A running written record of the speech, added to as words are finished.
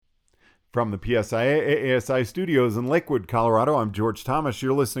From the PSIA ASI studios in Lakewood, Colorado, I'm George Thomas.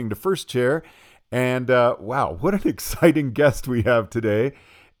 You're listening to First Chair. And wow, what an exciting guest we have today.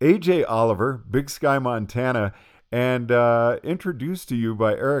 AJ Oliver, Big Sky, Montana, and introduced to you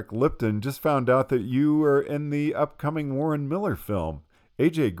by Eric Lipton. Just found out that you were in the upcoming Warren Miller film.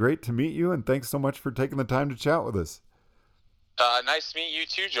 AJ, great to meet you, and thanks so much for taking the time to chat with us. Nice to meet you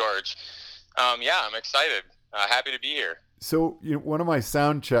too, George. Yeah, I'm excited. Happy to be here. So, one of my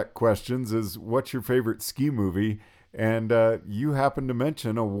sound check questions is, what's your favorite ski movie? And you happen to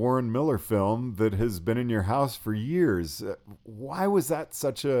mention a Warren Miller film that has been in your house for years. Why was that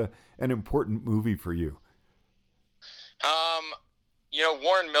such an important movie for you?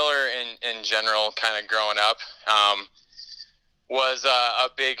 Warren Miller in general, kind of growing up, was a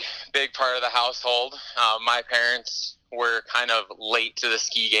big part of the household. My parents were kind of late to the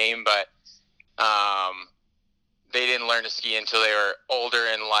ski game, but they didn't learn to ski until they were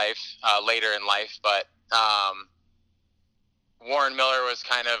later in life. But Warren Miller was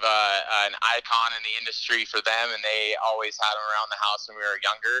kind of an icon in the industry for them, and they always had him around the house when we were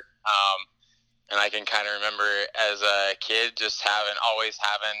younger. And I can kind of remember as a kid just always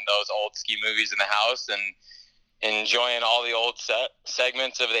having those old ski movies in the house and enjoying all the old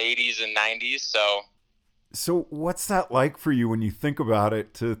segments of the 80s and 90s. So what's that like for you when you think about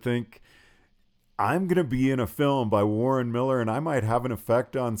it, to think, I'm going to be in a film by Warren Miller and I might have an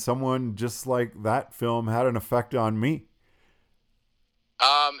effect on someone just like that film had an effect on me?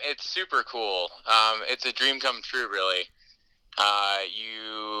 It's super cool. It's a dream come true, really.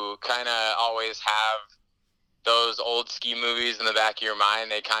 You kind of always have those old ski movies in the back of your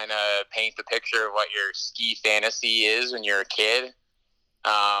mind. They kind of paint the picture of what your ski fantasy is when you're a kid.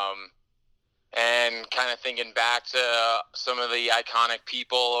 And kind of thinking back to some of the iconic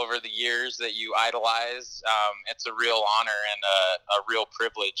people over the years that you idolize, it's a real honor and a real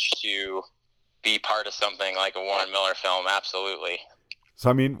privilege to be part of something like a Warren Miller film. Absolutely. So,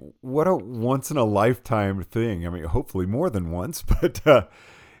 I mean, what a once-in-a-lifetime thing. I mean, hopefully more than once, but,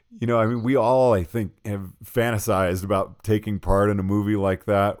 we all, I think, have fantasized about taking part in a movie like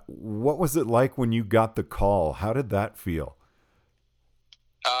that. What was it like when you got the call? How did that feel?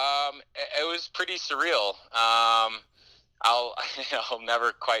 It was pretty surreal. I'll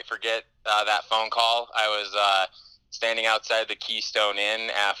never quite forget that phone call. I was standing outside the Keystone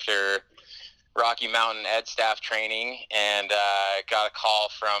Inn after Rocky Mountain Ed staff training, and got a call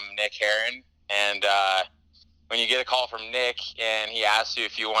from Nick Heron. And when you get a call from Nick and he asks you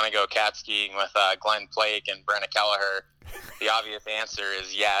if you want to go cat skiing with Glenn Plake and Brenna Kelleher, the obvious answer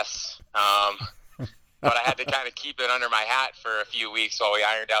is yes. But I had to kind of keep it under my hat for a few weeks while we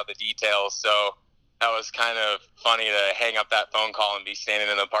ironed out the details. So that was kind of funny to hang up that phone call and be standing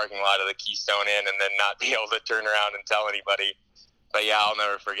in the parking lot of the Keystone Inn and then not be able to turn around and tell anybody. But yeah, I'll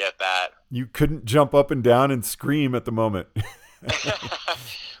never forget that. You couldn't jump up and down and scream at the moment.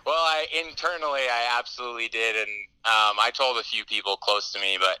 Well, internally, I absolutely did. And I told a few people close to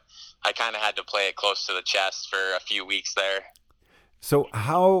me, but I kind of had to play it close to the chest for a few weeks there. So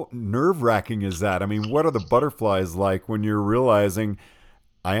how nerve-wracking is that? I mean, what are the butterflies like when you're realizing,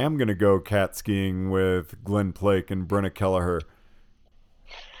 I am going to go cat skiing with Glenn Plake and Brenna Kelleher?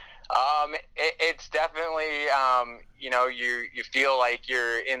 It's definitely, you feel like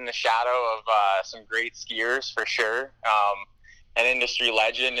you're in the shadow of some great skiers for sure. An industry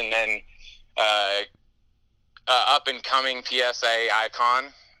legend, and then up and coming PSA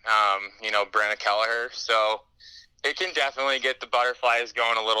icon, Brenna Kelleher. So it can definitely get the butterflies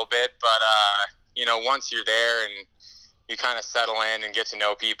going a little bit, but once you're there and you kind of settle in and get to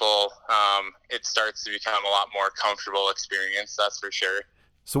know people, it starts to become a lot more comfortable experience. That's for sure.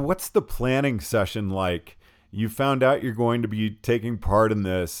 So what's the planning session like? You found out you're going to be taking part in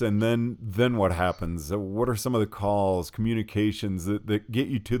this, and then what happens? What are some of the calls, communications that get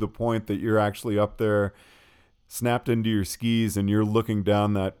you to the point that you're actually up there, snapped into your skis, and you're looking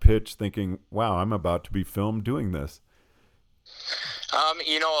down that pitch thinking, wow, I'm about to be filmed doing this? A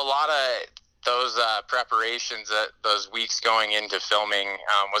lot of those preparations, those weeks going into filming,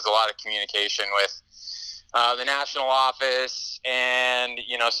 was a lot of communication with the national office and,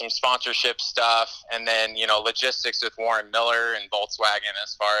 some sponsorship stuff, and then, logistics with Warren Miller and Volkswagen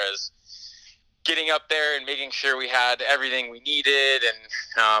as far as getting up there and making sure we had everything we needed,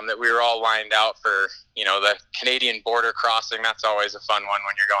 and that we were all lined out for, the Canadian border crossing. That's always a fun one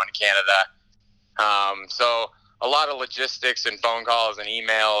when you're going to Canada. So a lot of logistics and phone calls and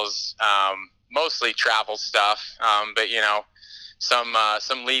emails, mostly travel stuff, but,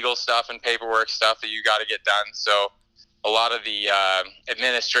 some legal stuff and paperwork stuff that you got to get done. So a lot of the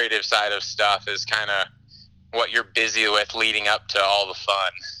administrative side of stuff is kind of what you're busy with leading up to all the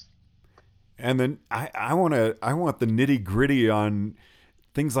fun. And then I want the nitty gritty on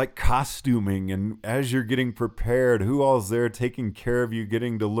things like costuming, and as you're getting prepared, who all's there taking care of you,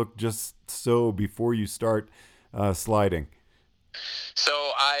 getting to look just so before you start sliding?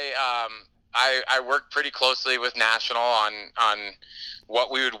 So I worked pretty closely with National on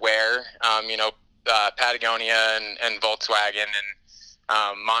what we would wear. Patagonia and Volkswagen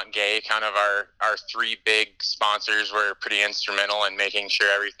and Montgay, kind of our three big sponsors, were pretty instrumental in making sure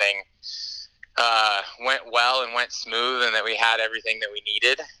everything went well and went smooth, and that we had everything that we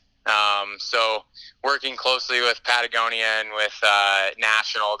needed. So working closely with Patagonia and with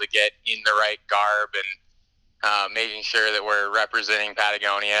National to get in the right garb, and making sure that we're representing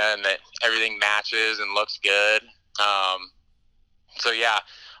Patagonia and that everything matches and looks good. So yeah,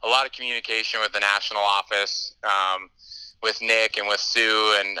 a lot of communication with the National office, with Nick and with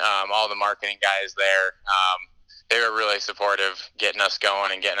Sue and all the marketing guys there. They were really supportive, getting us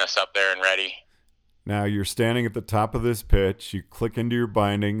going and getting us up there and ready. Now you're standing at the top of this pitch. You click into your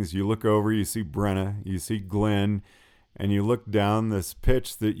bindings. You look over. You see Brenna. You see Glenn. And you look down this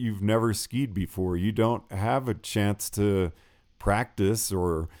pitch that you've never skied before. You don't have a chance to practice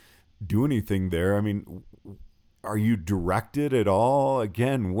or do anything there. I mean, are you directed at all?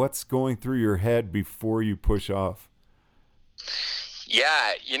 Again, what's going through your head before you push off?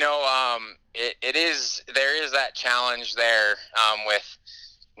 Yeah, there is that challenge there with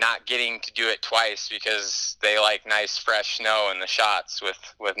not getting to do it twice, because they like nice fresh snow in the shots with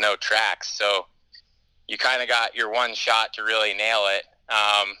no tracks. So you kind of got your one shot to really nail it,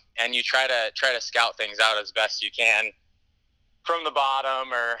 and you try to scout things out as best you can from the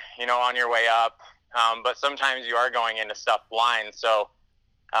bottom or on your way up. But sometimes you are going into stuff blind, so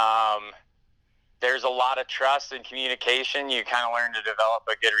there's a lot of trust and communication. You kind of learn to develop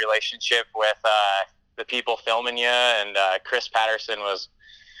a good relationship with the people filming you, and Chris Patterson was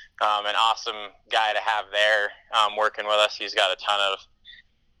an awesome guy to have there working with us. He's got a ton of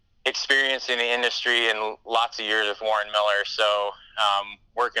experience in the industry and lots of years with Warren Miller. So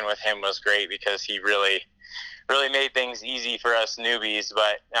working with him was great, because he really made things easy for us newbies.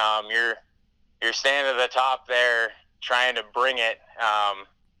 But you're standing at the top there trying to bring it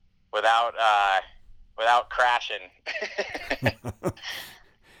without crashing.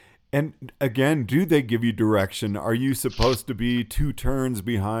 And again, do they give you direction? Are you supposed to be 2 turns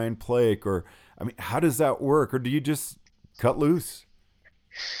behind Plake? Or, I mean, how does that work? Or do you just cut loose?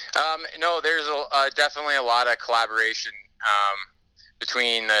 No, there's definitely a lot of collaboration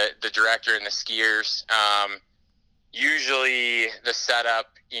between the director and the skiers. Usually the setup,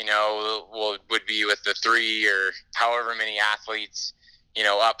 would be with the 3 or however many athletes,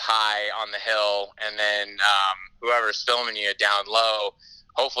 up high on the hill, and then whoever's filming you down low,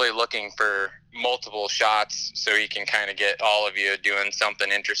 hopefully looking for multiple shots so you can kind of get all of you doing something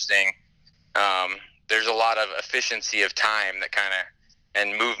interesting. There's a lot of efficiency of time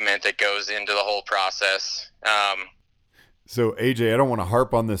and movement that goes into the whole process. So AJ, I don't want to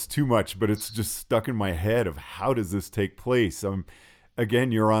harp on this too much, but it's just stuck in my head of how does this take place?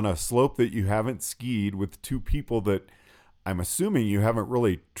 Again, you're on a slope that you haven't skied with 2 people that I'm assuming you haven't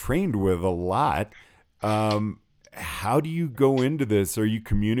really trained with a lot. How do you go into this? Are you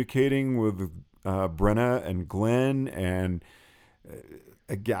communicating with Brenna and Glenn? And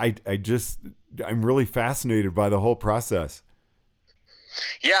I'm really fascinated by the whole process.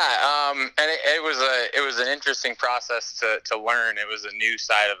 Yeah, and it was an interesting process to learn. It was a new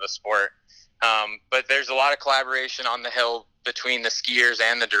side of the sport, but there's a lot of collaboration on the hill between the skiers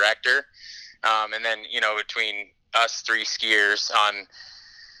and the director, and then between us 3 skiers on.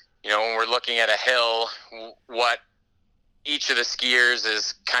 When we're looking at a hill, what each of the skiers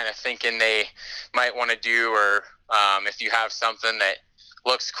is kind of thinking they might want to do, or if you have something that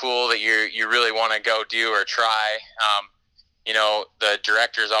looks cool that you really want to go do or try. The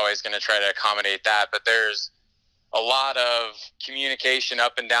director is always going to try to accommodate that, but there's a lot of communication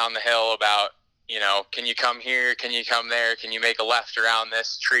up and down the hill about, can you come here? Can you come there? Can you make a left around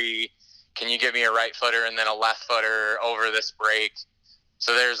this tree? Can you give me a right footer and then a left footer over this break?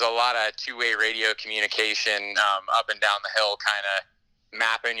 So there's a lot of 2-way radio communication up and down the hill, kind of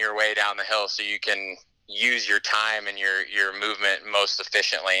mapping your way down the hill so you can use your time and your movement most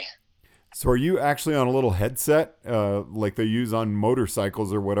efficiently. So are you actually on a little headset like they use on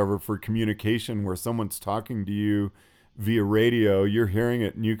motorcycles or whatever for communication, where someone's talking to you via radio, you're hearing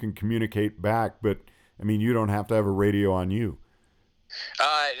it and you can communicate back, but I mean, you don't have to have a radio on you?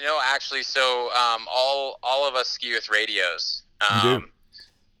 No, actually. So all of us ski with radios. You do?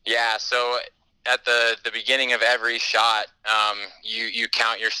 Yeah. So at the beginning of every shot, you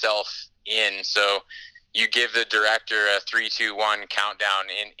count yourself in. So you give the director a 3, 2, 1 countdown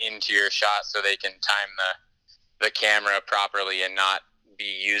into your shot so they can time the camera properly and not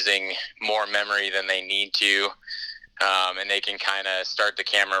be using more memory than they need to. And they can kind of start the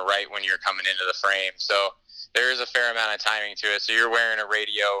camera right when you're coming into the frame. So there is a fair amount of timing to it. So you're wearing a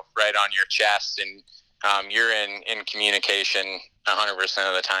radio right on your chest, and you're in communication 100%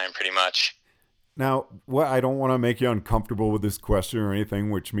 of the time, pretty much. Now, I don't want to make you uncomfortable with this question or anything,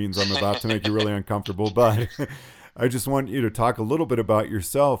 which means I'm about to make you really uncomfortable, but I just want you to talk a little bit about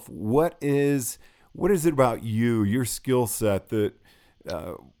yourself. What is it about you, your skill set, that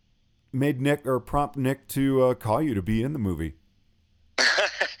made Nick, or prompt Nick to call you to be in the movie?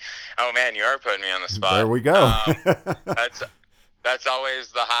 Oh man, you are putting me on the spot. There we go. That's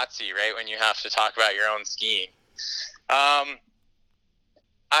always the hot seat, right? When you have to talk about your own skiing.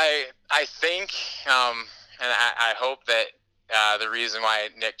 I think, and I hope that the reason why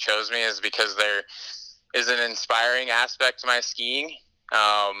Nick chose me is because there is an inspiring aspect to my skiing,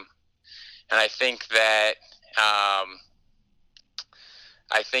 and I think that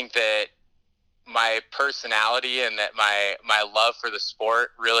my personality and that my love for the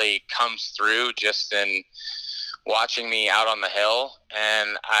sport really comes through just in watching me out on the hill,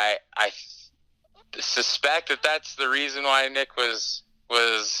 and I suspect that that's the reason why Nick was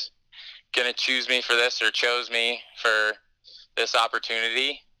going to choose me for this, or chose me for this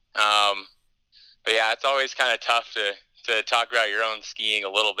opportunity. But yeah, it's always kind of tough to talk about your own skiing a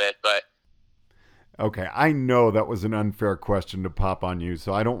little bit, but. Okay, I know that was an unfair question to pop on you,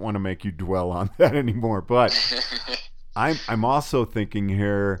 so I don't want to make you dwell on that anymore. But I'm also thinking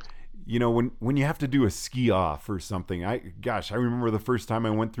here, you know, when you have to do a ski off or something, I remember the first time I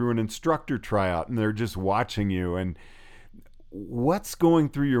went through an instructor tryout and they're just watching you, and what's going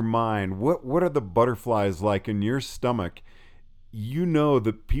through your mind? What are the butterflies like in your stomach? You know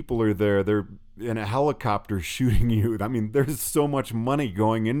that people are there. They're in a helicopter shooting you. I mean, there's so much money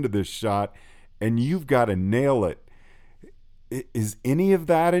going into this shot, and you've got to nail it. Is any of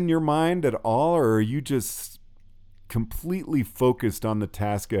that in your mind at all, or are you just completely focused on the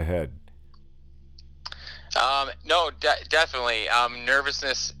task ahead? No, definitely.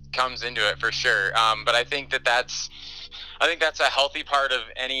 Nervousness comes into it for sure. But I think that's a healthy part of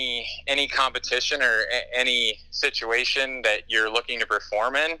any competition or any situation that you're looking to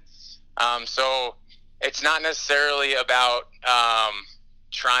perform in. So it's not necessarily about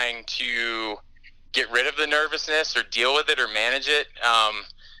trying to get rid of the nervousness or deal with it or manage it.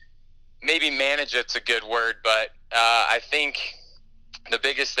 Maybe manage it's a good word, but I think the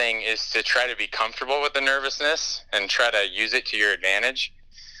biggest thing is to try to be comfortable with the nervousness and try to use it to your advantage.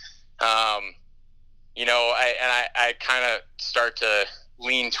 You know, I kind of start to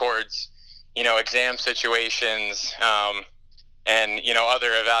lean towards, you know, exam situations, and, you know, other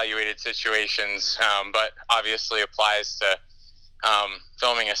evaluated situations, but obviously applies to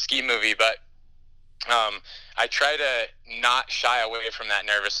filming a ski movie. But I try to not shy away from that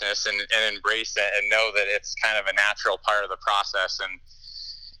nervousness and embrace it, and know that it's kind of a natural part of the process, and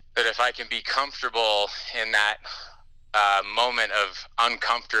that if I can be comfortable in that moment of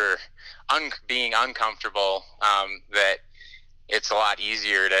being uncomfortable, that it's a lot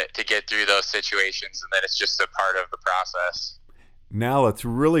easier to get through those situations, and that it's just a part of the process. Now let's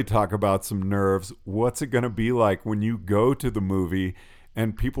really talk about some nerves. What's it going to be like when you go to the movie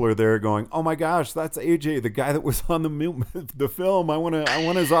and people are there going, "Oh my gosh, that's AJ, the guy that was on the film. I want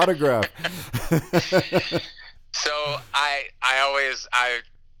his autograph." So I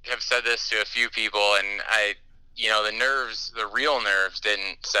have said this to a few people, and the real nerves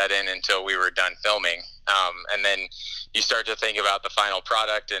didn't set in until we were done filming. And then you start to think about the final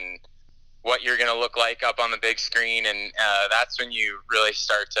product and what you're going to look like up on the big screen. And that's when you really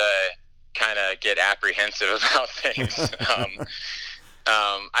start to kind of get apprehensive about things.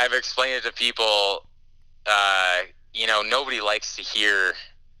 I've explained it to people, nobody likes to hear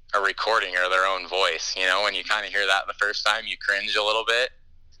a recording or their own voice. You know, when you kind of hear that the first time, you cringe a little bit.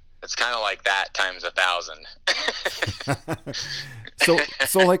 It's kind of like that times 1,000.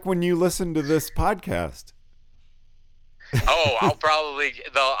 So like when you listen to this podcast. Oh, I'll probably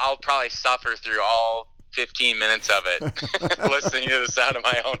suffer through all 15 minutes of it, listening to the sound of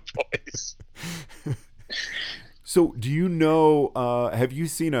my own voice. So do you know, have you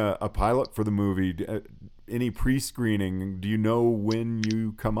seen a pilot for the movie? Any pre-screening? Do you know when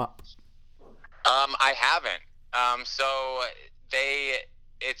you come up? I haven't. So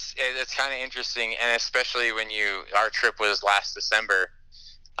it's kind of interesting, and especially when our trip was last December.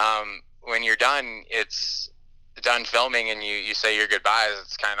 When you're done, it's done filming, and you say your goodbyes.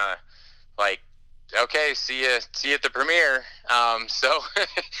 It's kind of like okay, see you at the premiere. So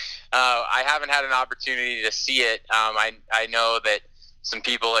I haven't had an opportunity to see it. I know that some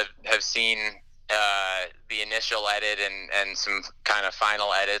people have seen the initial edit and some kind of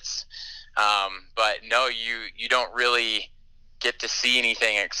final edits. But no, you don't really get to see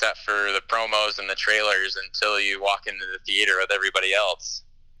anything except for the promos and the trailers until you walk into the theater with everybody else.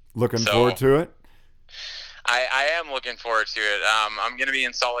 Looking forward to it? I am looking forward to it. I'm going to be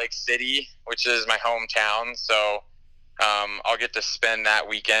in Salt Lake City, which is my hometown, so I'll get to spend that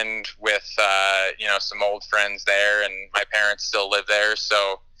weekend with some old friends there, and my parents still live there,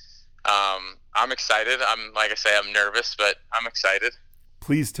 so I'm excited. Like I say, I'm nervous, but I'm excited.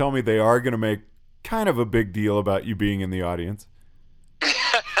 Please tell me they are going to make kind of a big deal about you being in the audience.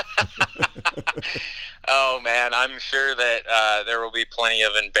 Oh man, I'm sure that there will be plenty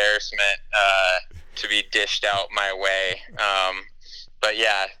of embarrassment to be dished out my way. But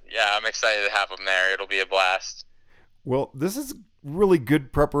yeah, I'm excited to have them there. It'll be a blast. Well, this is really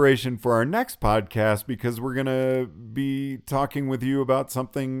good preparation for our next podcast, because we're going to be talking with you about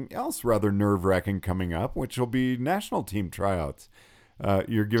something else rather nerve-wracking coming up, which will be national team tryouts.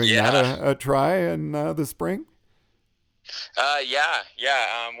 You're giving that a try in the spring? Yeah.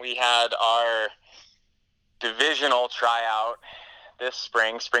 We had our divisional tryout this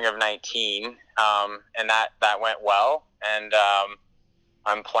spring of 19, and that went well. And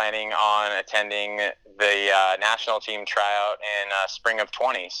I'm planning on attending the national team tryout in spring of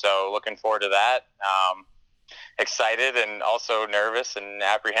 20. So looking forward to that. Excited and also nervous and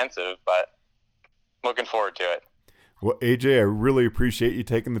apprehensive, but looking forward to it. Well, AJ, I really appreciate you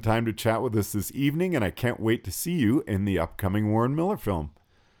taking the time to chat with us this evening, and I can't wait to see you in the upcoming Warren Miller film.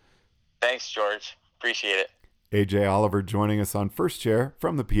 Thanks, George. Appreciate it. AJ Oliver joining us on First Chair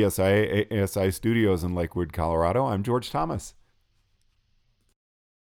from the PSIA ASI studios in Lakewood, Colorado. I'm George Thomas.